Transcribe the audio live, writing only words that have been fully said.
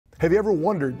Have you ever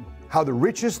wondered how the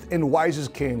richest and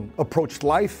wisest king approached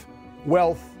life,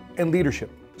 wealth, and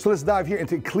leadership? So let's dive here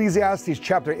into Ecclesiastes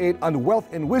chapter 8 on the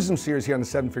Wealth and Wisdom series here on the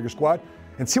Seven Figure Squad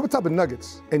and see what type of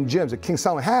nuggets and gems that King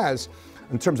Solomon has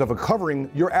in terms of uncovering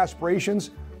your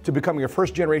aspirations to becoming a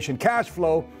first-generation cash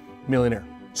flow millionaire.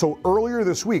 So earlier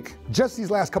this week, just these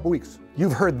last couple weeks,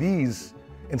 you've heard these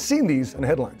and seen these in the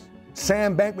headlines.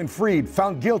 Sam Bankman-Fried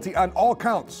found guilty on all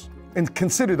counts and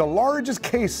considered the largest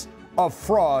case of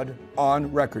fraud on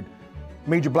record.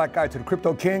 Major black guy to the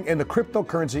crypto king and the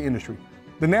cryptocurrency industry.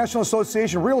 The National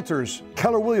Association of Realtors,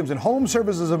 Keller Williams, and Home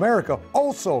Services America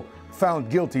also found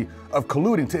guilty of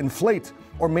colluding to inflate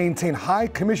or maintain high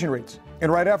commission rates.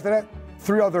 And right after that,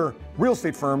 3 other real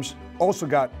estate firms also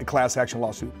got a class action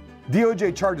lawsuit.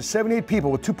 DOJ charges 78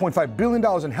 people with $2.5 billion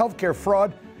in healthcare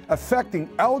fraud affecting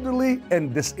elderly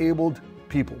and disabled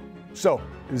people. So,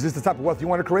 is this the type of wealth you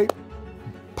want to create?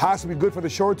 Possibly good for the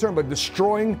short term, but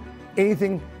destroying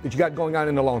anything that you got going on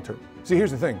in the long term. See,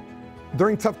 here's the thing.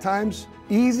 During tough times,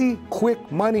 easy,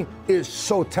 quick money is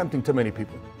so tempting to many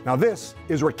people. Now, this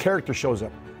is where character shows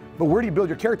up. But where do you build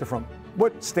your character from?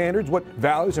 What standards, what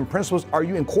values and principles are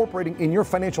you incorporating in your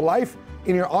financial life,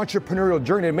 in your entrepreneurial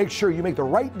journey, to make sure you make the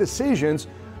right decisions,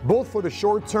 both for the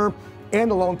short term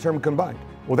and the long term combined?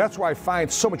 Well, that's why I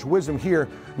find so much wisdom here,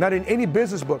 not in any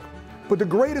business book, but the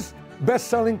greatest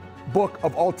best-selling book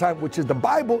of all time, which is the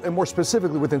Bible, and more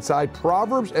specifically within inside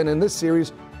Proverbs, and in this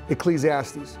series,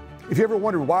 Ecclesiastes. If you ever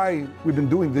wondered why we've been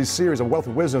doing this series of Wealth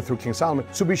and Wisdom through King Solomon,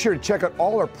 so be sure to check out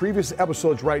all our previous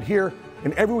episodes right here.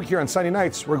 And every week here on Sunday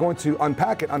nights, we're going to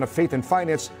unpack it on a faith and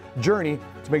finance journey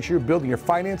to make sure you're building your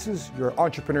finances, your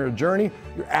entrepreneurial journey,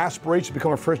 your aspiration to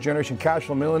become a first-generation cash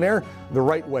flow millionaire the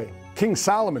right way. King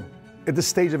Solomon, at this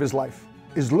stage of his life,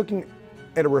 is looking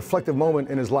at a reflective moment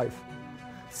in his life.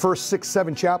 First 6,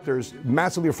 7 chapters,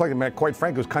 massively reflective. Man, quite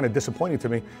frankly, it was kind of disappointing to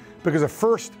me because the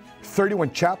first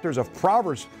 31 chapters of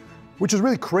Proverbs, which was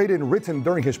really created and written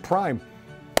during his prime,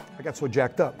 I got so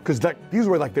jacked up because these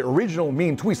were like the original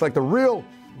mean tweets, like the real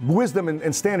wisdom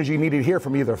and standards you needed to hear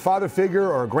from either a father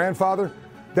figure or a grandfather.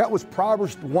 That was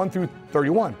Proverbs 1 through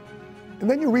 31.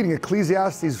 And then you're reading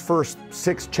Ecclesiastes' first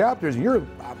 6 chapters, and you're,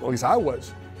 at least I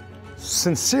was,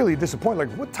 sincerely disappointed.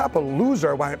 Like, what type of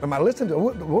loser am I listening to?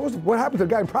 What happened to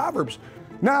the guy in Proverbs?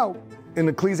 Now, in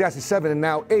Ecclesiastes 7 and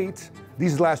now 8,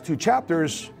 these last 2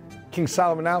 chapters, King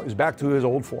Solomon now is back to his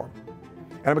old form.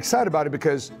 And I'm excited about it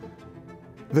because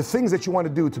the things that you want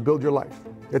to do to build your life,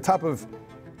 the type of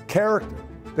character,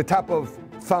 the type of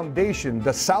foundation,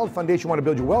 the solid foundation you want to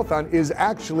build your wealth on is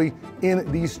actually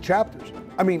in these chapters.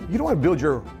 I mean, you don't want to build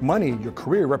your money, your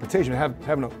career, reputation,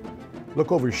 having to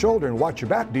look over your shoulder and watch your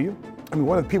back, do you? I mean,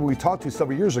 one of the people we talked to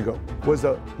several years ago was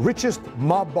the richest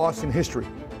mob boss in history,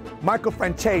 Michael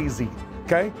Francesi,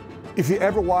 okay? If you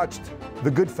ever watched The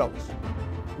Goodfellas,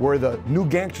 where the new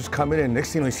gangsters come in and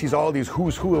next thing he sees all these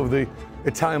who's who of the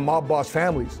Italian mob boss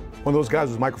families. One of those guys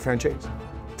was Michael Francesi.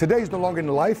 Today he's no longer in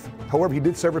life. However, he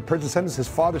did serve a prison sentence. His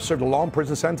father served a long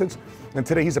prison sentence, and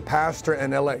today he's a pastor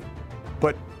in LA.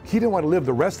 But he didn't want to live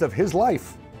the rest of his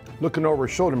life looking over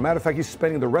his shoulder. Matter of fact, he's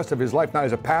spending the rest of his life now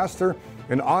as a pastor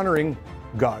and honoring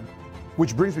God.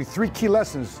 Which brings me 3 key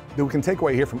lessons that we can take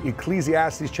away here from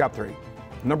Ecclesiastes chapter 8.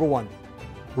 Number 1,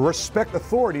 respect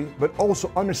authority, but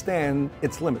also understand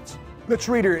its limits. Let's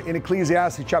read here in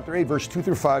Ecclesiastes chapter 8, verse 2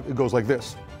 through 5. It goes like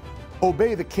this.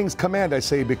 Obey the king's command, I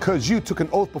say, because you took an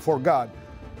oath before God.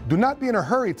 Do not be in a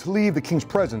hurry to leave the king's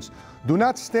presence. Do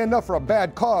not stand up for a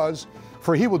bad cause,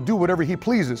 for he will do whatever he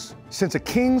pleases. Since a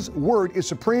king's word is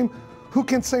supreme, who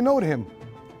can say no to him?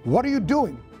 What are you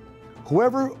doing?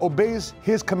 Whoever obeys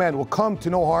his command will come to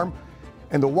no harm,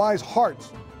 and the wise heart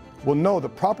will know the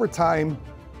proper time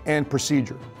and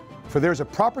procedure. For there's a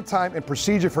proper time and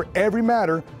procedure for every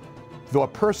matter, though a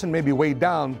person may be weighed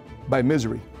down by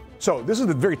misery. So this is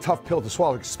a very tough pill to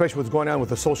swallow, especially what's going on with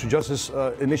the social justice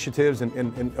initiatives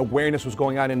and awareness what's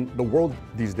going on in the world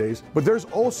these days. But there's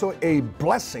also a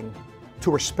blessing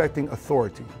to respecting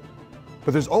authority.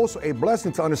 But there's also a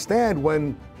blessing to understand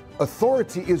when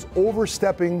authority is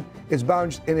overstepping its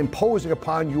boundaries and imposing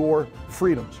upon your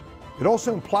freedoms. It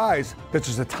also implies that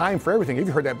there's a time for everything. Have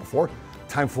you heard that before?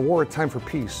 Time for war, time for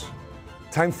peace,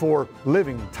 time for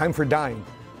living, time for dying,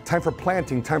 time for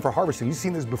planting, time for harvesting. You've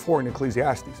seen this before in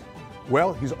Ecclesiastes.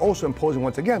 Well, he's also imposing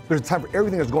once again, there's a time for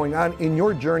everything that's going on in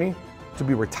your journey to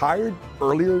be retired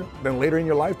earlier than later in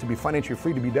your life, to be financially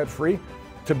free, to be debt free,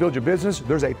 to build your business.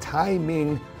 There's a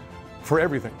timing for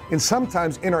everything. And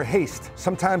sometimes in our haste,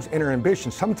 sometimes in our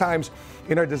ambition, sometimes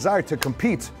in our desire to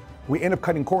compete, we end up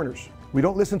cutting corners. We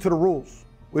don't listen to the rules.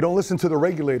 We don't listen to the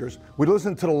regulators. We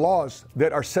listen to the laws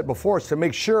that are set before us to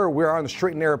make sure we're on the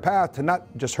straight and narrow path to not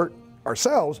just hurt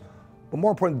ourselves, but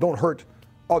more importantly, don't hurt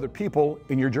other people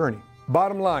in your journey.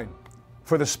 Bottom line,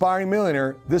 for the aspiring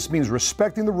millionaire, this means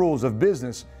respecting the rules of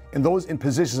business and those in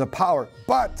positions of power,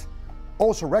 but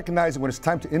also recognizing when it's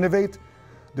time to innovate,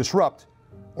 disrupt,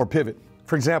 or pivot.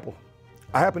 For example,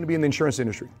 I happen to be in the insurance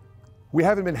industry. We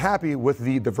haven't been happy with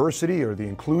the diversity or the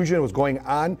inclusion, what's going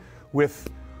on with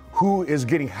who is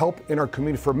getting help in our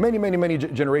community for many, many, many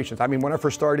generations. I mean, when I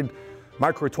first started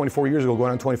my career 24 years ago,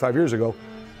 going on 25 years ago,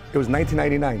 it was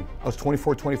 1999. I was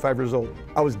 24, 25 years old.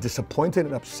 I was disappointed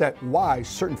and upset why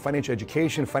certain financial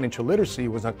education, financial literacy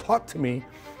was not taught to me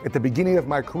at the beginning of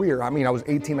my career. I mean, I was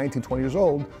 18, 19, 20 years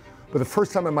old. For the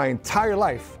first time in my entire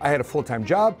life, I had a full-time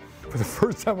job. For the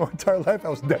first time in my entire life, I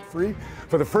was debt-free.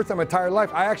 For the first time in my entire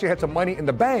life, I actually had some money in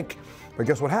the bank. But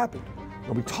guess what happened?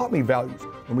 Nobody taught me values.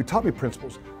 Nobody taught me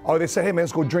principles. Oh, they said, hey man,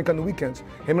 let's go drink on the weekends.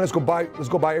 Hey man, let's go buy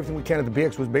everything we can at the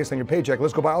BX was based on your paycheck.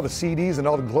 Let's go buy all the CDs and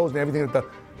all the clothes and everything that the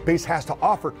base has to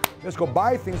offer. Let's go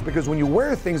buy things, because when you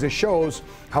wear things, it shows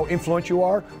how influential you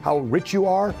are, how rich you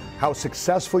are, how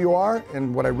successful you are.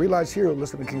 And what I realized here,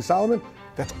 listening to King Solomon,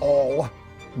 that's all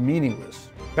meaningless.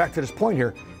 Back to this point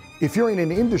here, if you're in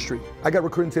an industry, I got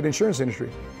recruited into the insurance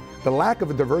industry. The lack of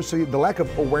a diversity, the lack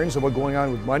of awareness of what's going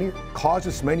on with money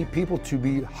causes many people to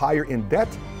be higher in debt.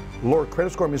 Lower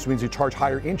credit score means you charge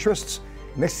higher interests.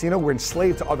 Next thing you know, we're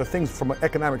enslaved to other things from an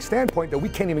economic standpoint that we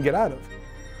can't even get out of.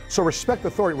 So respect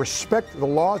authority, respect the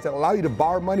laws that allow you to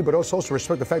borrow money, but also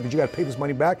respect the fact that you got to pay this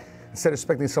money back instead of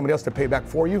expecting somebody else to pay back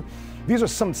for you. These are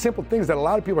some simple things that a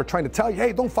lot of people are trying to tell you,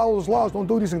 hey, don't follow those laws, don't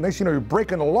do these things. Next thing you know, you're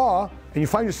breaking the law, and you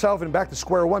find yourself back to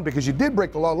square one because you did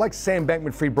break the law, like Sam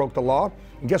Bankman-Fried broke the law.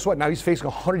 And guess what? Now he's facing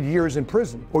 100 years in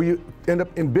prison. Or you end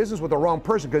up in business with the wrong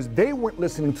person because they weren't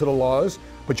listening to the laws,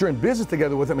 but you're in business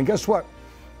together with them. And guess what?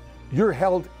 You're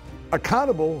held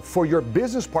accountable for your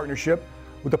business partnership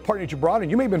with the partner that you brought in.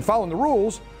 You may have been following the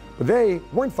rules, but they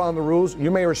weren't following the rules.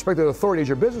 You may have respected authority as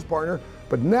your business partner,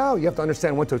 but now you have to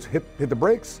understand when to hit the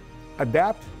brakes,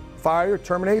 adapt, fire,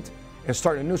 terminate, and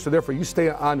start anew. So therefore, you stay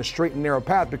on the straight and narrow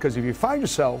path, because if you find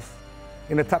yourself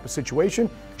in that type of situation,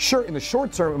 sure, in the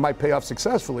short term, it might pay off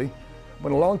successfully, but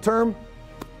in the long term,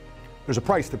 there's a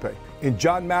price to pay. In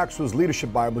John Maxwell's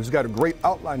Leadership Bible, he's got a great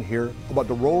outline here about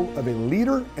the role of a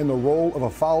leader and the role of a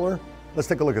follower. Let's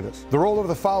take a look at this. The role of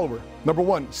the follower. Number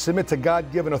one, submit to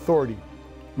God-given authority.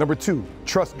 Number two,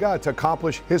 trust God to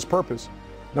accomplish His purpose.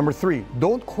 Number three,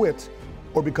 don't quit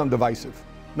or become divisive.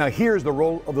 Now here's the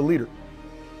role of the leader.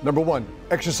 Number one,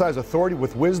 exercise authority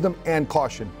with wisdom and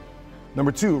caution.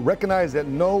 Number two, recognize that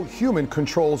no human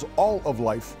controls all of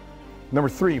life. Number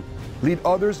three, lead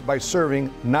others by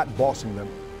serving, not bossing them.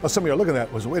 Now some of you are looking at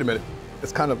that was, wait a minute,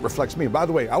 this kind of reflects me. By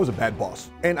the way, I was a bad boss,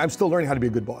 and I'm still learning how to be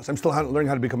a good boss. I'm still learning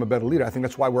how to become a better leader. I think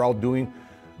that's why we're all doing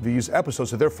these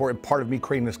episodes. So therefore, part of me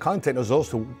creating this content is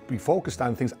also to be focused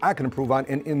on things I can improve on,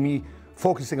 and in me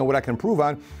focusing on what I can improve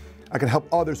on, I can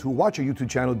help others who watch a YouTube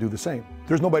channel do the same.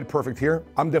 There's nobody perfect here.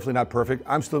 I'm definitely not perfect.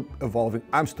 I'm still evolving.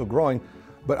 I'm still growing.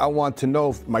 But I want to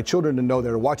know, my children to know that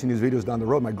are watching these videos down the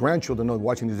road, my grandchildren know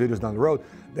watching these videos down the road,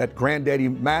 that Granddaddy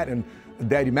Matt and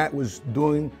Daddy Matt was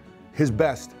doing his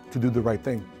best to do the right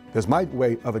thing. That's my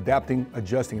way of adapting,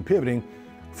 adjusting, and pivoting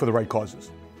for the right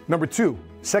causes. Number two,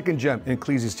 second gem in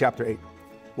Ecclesiastes chapter 8.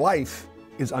 Life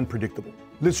is unpredictable.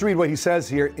 Let's read what he says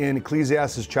here in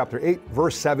Ecclesiastes chapter 8,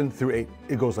 verse 7 through 8.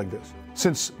 It goes like this.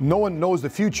 Since no one knows the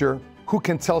future, who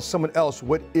can tell someone else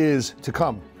what is to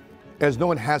come? As no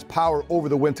one has power over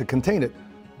the wind to contain it,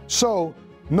 so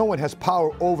no one has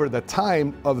power over the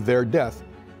time of their death.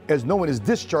 As no one is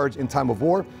discharged in time of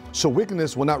war, so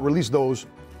wickedness will not release those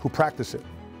who practice it.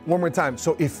 One more time.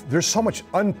 So if there's so much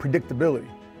unpredictability,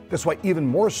 that's why even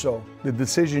more so, the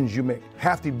decisions you make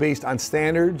have to be based on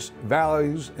standards,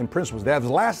 values, and principles that have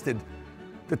lasted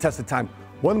the test of time.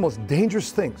 One of the most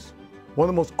dangerous things, one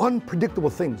of the most unpredictable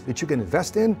things that you can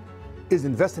invest in is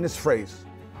invest in this phrase,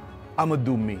 I'm gonna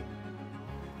do me.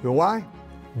 You know why?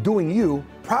 Doing you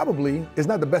probably is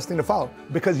not the best thing to follow,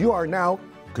 because you are now,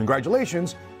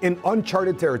 congratulations, in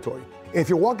uncharted territory. If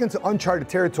you're walking into uncharted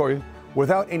territory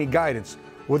without any guidance,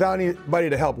 without anybody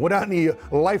to help, without any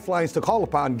lifelines to call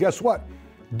upon, guess what?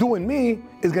 Doing me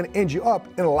is gonna end you up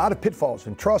in a lot of pitfalls.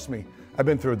 And trust me, I've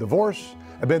been through a divorce,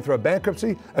 I've been through a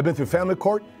bankruptcy, I've been through family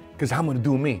court, because I'm gonna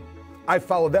do me. I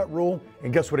followed that rule,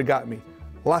 and guess what it got me?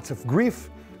 Lots of grief,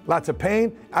 lots of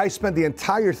pain. I spent the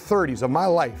entire 30s of my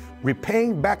life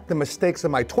repaying back the mistakes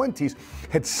of my 20s.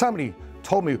 Had somebody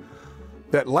told me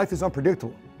that life is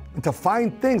unpredictable, and to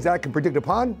find things that I can predict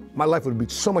upon, my life would be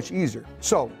so much easier.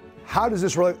 So how does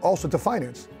this relate also to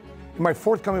finance? In my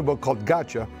forthcoming book called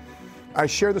Gotcha, I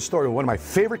share the story of one of my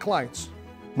favorite clients,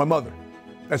 my mother.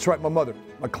 That's right, my mother.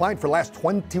 My client for the last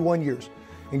 21 years.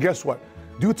 And guess what?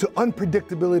 Due to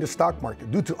unpredictability of the stock market,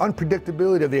 due to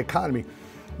unpredictability of the economy,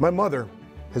 my mother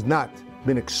has not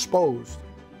been exposed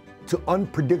to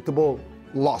unpredictable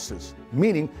losses,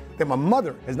 meaning that my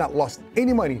mother has not lost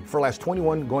any money for the last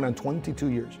 21, going on 22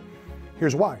 years.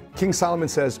 Here's why. King Solomon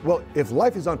says, well, if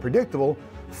life is unpredictable,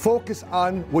 focus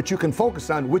on what you can focus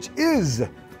on, which is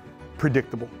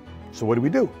predictable. So what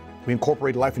do? We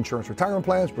incorporate life insurance retirement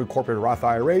plans, we incorporate Roth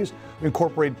IRAs, we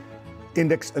incorporate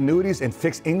index annuities and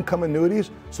fixed income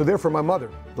annuities. So therefore, my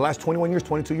mother, the last 21 years,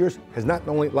 22 years, has not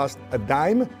only lost a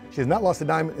dime, she has not lost a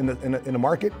dime in the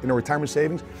market, in her retirement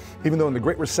savings, even though in the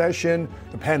Great Recession,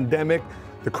 the pandemic,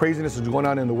 the craziness is going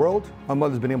on in the world, my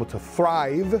mother's been able to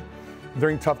thrive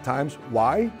during tough times.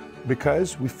 Why?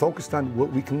 Because we focused on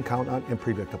what we can count on and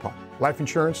predict upon. Life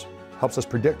insurance helps us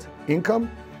predict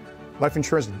income. Life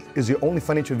insurance is the only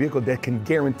financial vehicle that can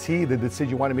guarantee the decision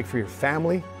you want to make for your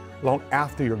family long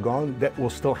after you're gone. That will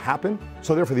still happen.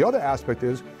 So therefore, the other aspect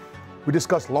is we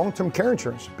discuss long-term care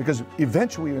insurance, because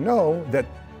eventually you know that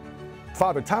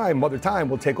father time, mother time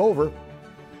will take over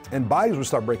and bodies will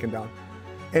start breaking down.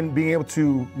 And being able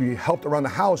to be helped around the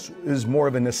house is more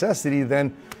of a necessity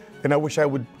than I wish I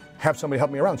would have somebody help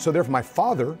me around. So therefore, my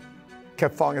father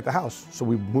kept falling at the house. So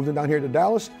we moved him down here to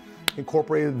Dallas,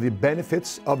 incorporated the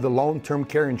benefits of the long-term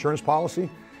care insurance policy.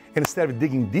 And instead of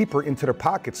digging deeper into their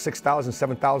pockets,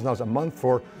 $6,000, $7,000 a month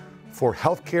for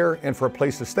health care and for a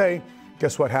place to stay,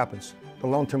 guess what happens? The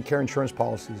long-term care insurance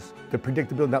policies, the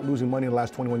predictability of not losing money in the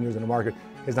last 21 years in the market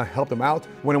has not helped them out.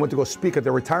 When I went to go speak at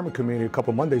their retirement community a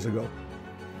couple Mondays ago,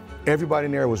 everybody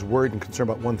in there was worried and concerned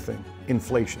about one thing: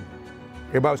 inflation.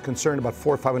 Everybody was concerned about $400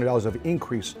 or $500 of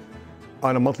increase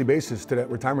on a monthly basis to that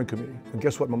retirement community. And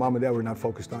guess what my mom and dad were not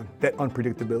focused on? That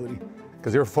unpredictability.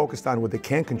 Because they were focused on what they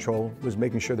can control, was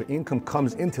making sure their income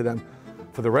comes into them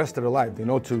for the rest of their life. They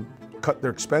know to cut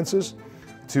their expenses,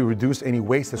 to reduce any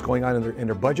waste that's going on in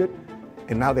their budget.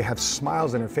 And now they have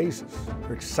smiles on their faces.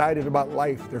 They're excited about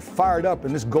life. They're fired up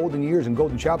in this golden years and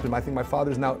golden chapter. I think my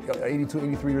father's now 82,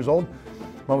 83 years old.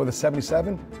 My mother's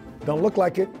 77. Don't look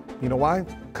like it. You know why?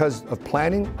 Because of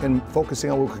planning and focusing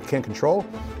on what we can control,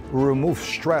 we remove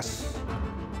stress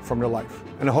from their life.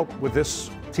 And I hope with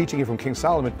this teaching here from King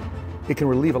Solomon, it can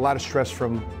relieve a lot of stress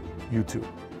from you too.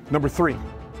 Number 3,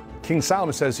 King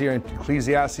Solomon says here in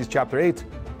Ecclesiastes chapter 8,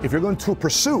 if you're going to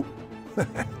pursue,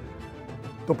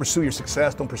 don't pursue your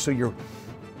success, don't pursue your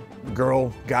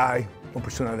girl, guy, don't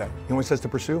pursue none of that. You know what he says to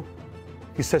pursue?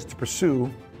 He says to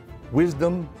pursue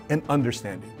wisdom and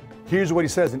understanding. Here's what he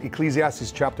says in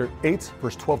Ecclesiastes chapter 8,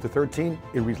 verse 12 to 13.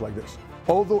 It reads like this: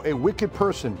 although a wicked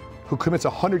person who commits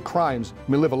 100 crimes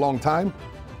may live a long time,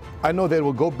 I know that it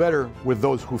will go better with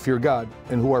those who fear God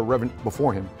and who are reverent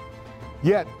before him.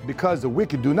 Yet, because the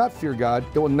wicked do not fear God,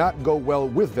 it will not go well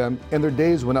with them, and their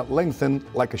days will not lengthen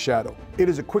like a shadow. It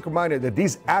is a quick reminder that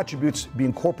these attributes be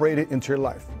incorporated into your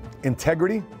life: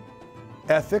 integrity,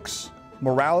 ethics,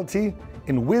 morality,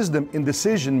 and wisdom in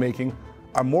decision-making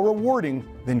are more rewarding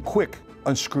than quick,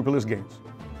 unscrupulous gains.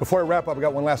 Before I wrap up, I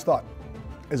got one last thought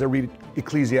as I read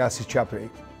Ecclesiastes chapter 8.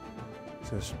 It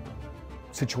says,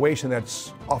 situation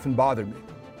that's often bothered me.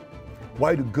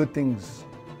 Why do good things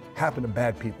happen to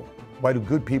bad people? Why do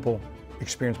good people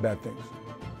experience bad things?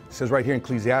 It says right here in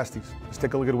Ecclesiastes. Let's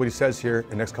take a look at what he says here in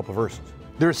the next couple of verses.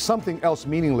 There is something else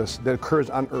meaningless that occurs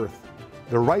on earth: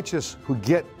 the righteous who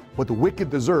get what the wicked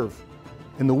deserve,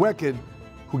 and the wicked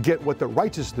who get what the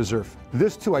righteous deserve.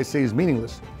 This too, I say, is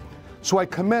meaningless. So I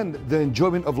commend the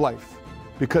enjoyment of life,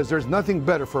 because there's nothing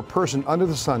better for a person under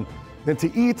the sun than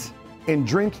to eat and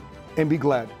drink and be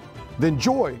glad. Then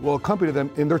joy will accompany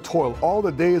them in their toil all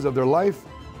the days of their life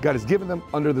God has given them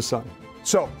under the sun.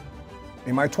 So,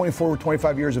 in my 24 or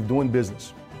 25 years of doing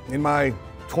business, in my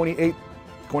 28,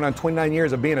 going on 29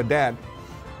 years of being a dad,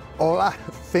 a lot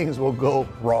of things will go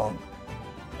wrong.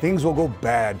 Things will go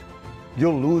bad.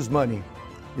 You'll lose money.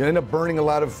 You'll end up burning a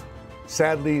lot of,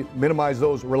 sadly, minimize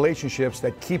those relationships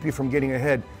that keep you from getting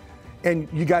ahead. And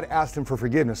you got to ask them for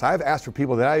forgiveness. I've asked for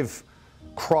people that I've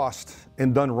crossed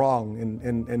and done wrong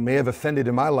and may have offended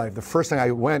in my life. The first thing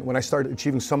I went when I started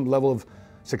achieving some level of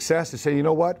success to say, you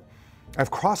know what?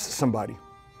 I've crossed somebody.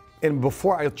 And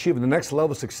before I achieve the next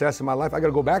level of success in my life, I got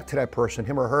to go back to that person,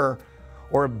 him or her,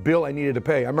 or a bill I needed to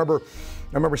pay. I remember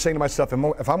saying to myself, if I'm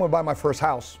going to buy my first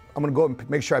house, I'm going to go and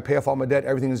make sure I pay off all my debt.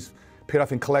 Everything is paid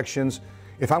off in collections.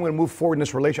 If I'm going to move forward in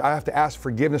this relationship, I have to ask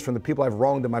forgiveness from the people I've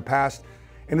wronged in my past.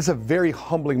 And it's a very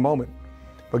humbling moment.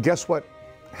 But guess what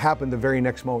happened the very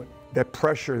next moment? that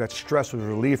pressure, that stress was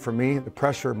relieved from me. The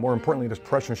pressure, more importantly, this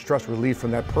pressure and stress relieved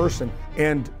from that person.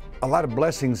 And a lot of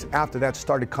blessings after that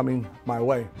started coming my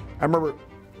way. I remember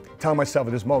telling myself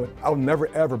at this moment, I will never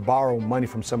ever borrow money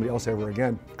from somebody else ever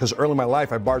again. Because early in my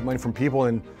life, I borrowed money from people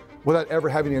and without ever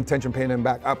having the intention of paying them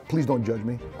back. Please don't judge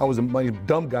me. I was a money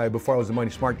dumb guy before I was a money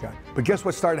smart guy. But guess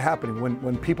what started happening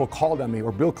when people called on me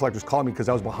or bill collectors called me because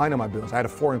I was behind on my bills. I had a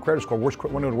 4 in credit score,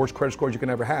 one of the worst credit scores you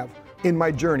can ever have. In my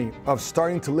journey of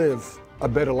starting to live a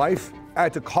better life, I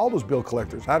had to call those bill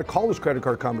collectors. I had to call those credit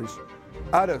card companies.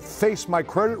 I had to face my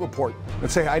credit report and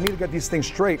say, I need to get these things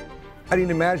straight. I need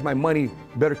to manage my money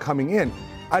better coming in.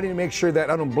 I need to make sure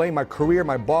that I don't blame my career,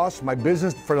 my boss, my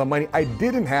business for the money I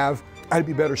didn't have. I had to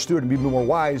be a better steward and be more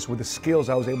wise with the skills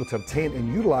I was able to obtain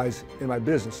and utilize in my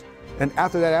business. And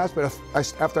after that aspect,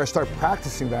 after I started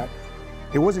practicing that,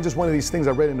 it wasn't just one of these things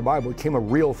I read in the Bible, it became a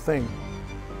real thing.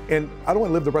 And I don't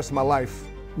want to live the rest of my life,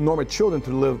 nor my children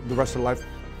to live the rest of their life,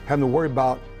 having to worry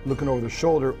about looking over their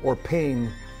shoulder or paying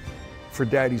for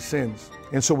daddy's sins.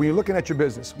 And so when you're looking at your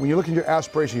business, when you're looking at your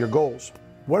aspirations, your goals,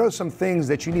 what are some things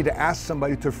that you need to ask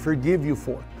somebody to forgive you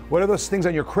for? What are those things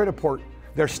on your credit report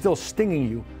that are still stinging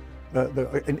you?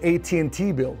 An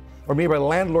AT&T bill, or maybe a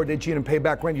landlord that you didn't pay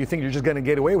back rent, you think you're just gonna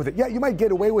get away with it. Yeah, you might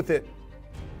get away with it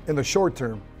in the short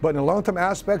term, but in the long-term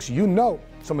aspects, you know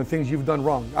some of the things you've done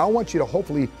wrong. I want you to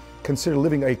hopefully consider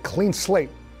living a clean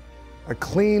slate. A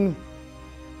clean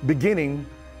beginning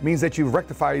means that you've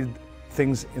rectified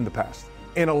things in the past.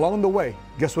 And along the way,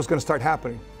 guess what's gonna start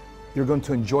happening? You're going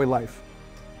to enjoy life.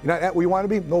 You're not at where you wanna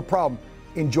be? No problem,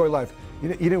 enjoy life. You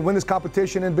didn't win this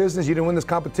competition in business, you didn't win this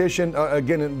competition,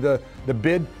 again, in the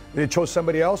bid, they chose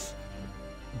somebody else.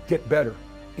 Get better,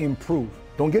 improve.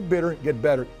 Don't get bitter, get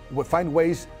better. Find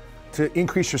ways to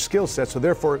increase your skill set, so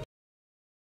therefore